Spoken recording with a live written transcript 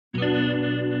Hey,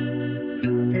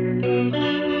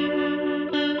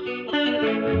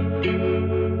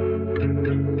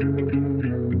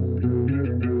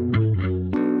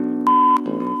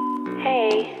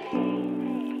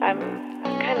 I'm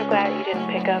kind of glad you didn't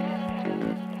pick up.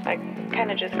 I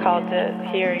kind of just called to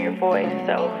hear your voice,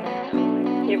 so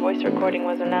your voice recording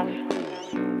was enough.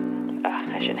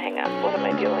 I should hang up. What am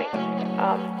I doing?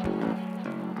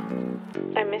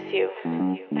 I miss you.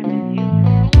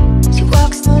 She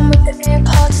walks home with the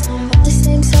AirPods on, but the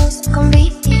same songs stuck on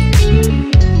repeat.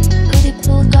 Hoodie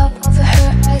pulled up over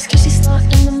her eyes, cause she's not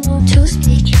in the mood to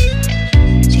speak.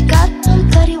 She got one,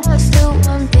 but he was still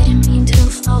one. Didn't mean to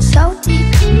fall so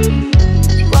deep.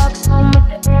 She walks home with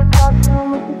the AirPods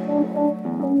on, with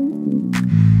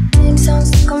the same songs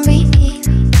stuck on repeat.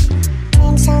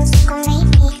 Same songs stuck on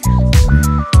repeat.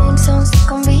 Same songs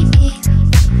stuck on repeat.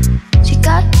 She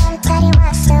got one, but he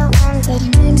was still one.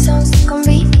 Same songs stuck on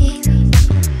repeat.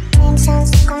 Same songs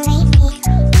stuck on repeat.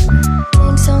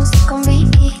 Same songs stuck on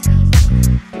repeat.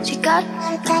 She got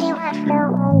one, but he was still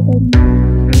one.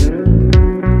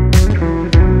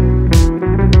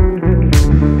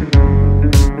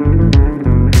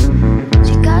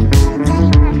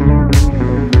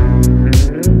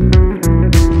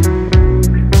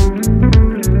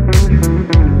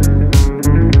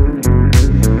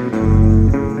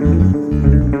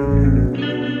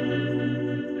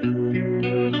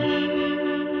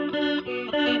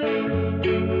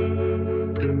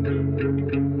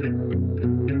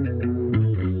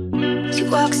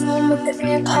 Walks home with the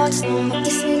AirPods on, but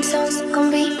the same songs stuck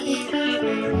on repeat.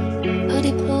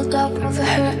 Hoodie pulled up over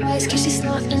her eyes, cause she's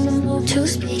not in the mood to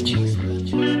speak.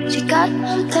 She got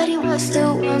one, but he was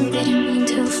still one. Didn't mean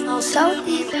to fall so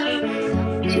deep.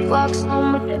 She walks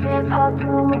home with the AirPods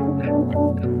on, with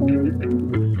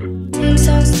the same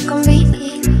songs stuck on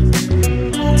repeat.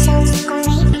 Same songs stuck on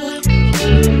repeat.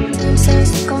 Same songs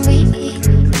stuck on repeat.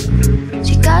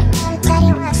 She got one, but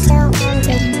he was still one.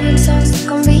 Same songs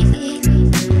stuck on repeat.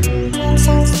 Same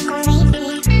songs stuck on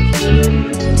repeat.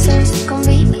 Same songs stuck on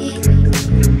repeat.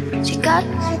 She got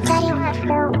one, but he was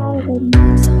still one.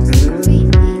 Same songs stuck on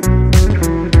repeat.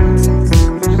 Same songs stuck on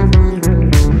repeat.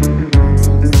 Same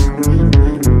songs stuck on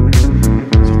repeat.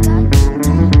 She got one, but he was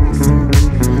still one.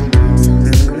 Same songs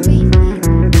stuck on repeat.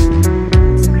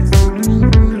 Same songs stuck on repeat.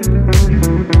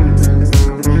 Same songs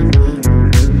stuck on repeat.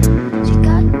 She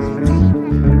got one, but he was still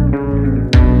one.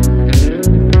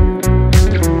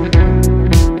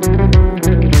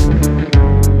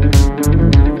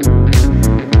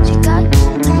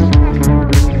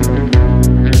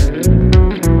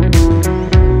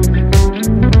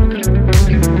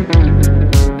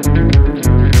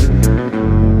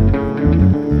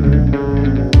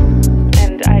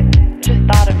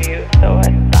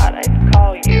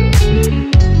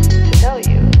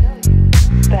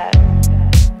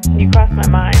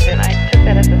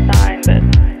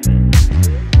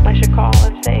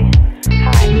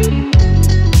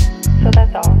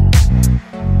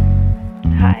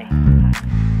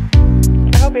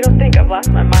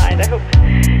 Lost my mind. I hope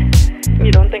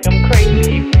you don't think I'm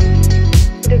crazy.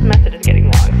 This message is getting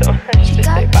long, so I should just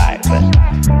say bye. But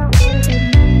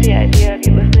the idea of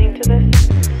you listening to this,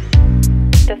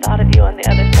 the thought of you on the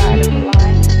other side of the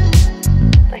line,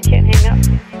 I can't hang up.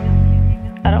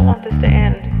 I don't want this to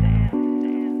end.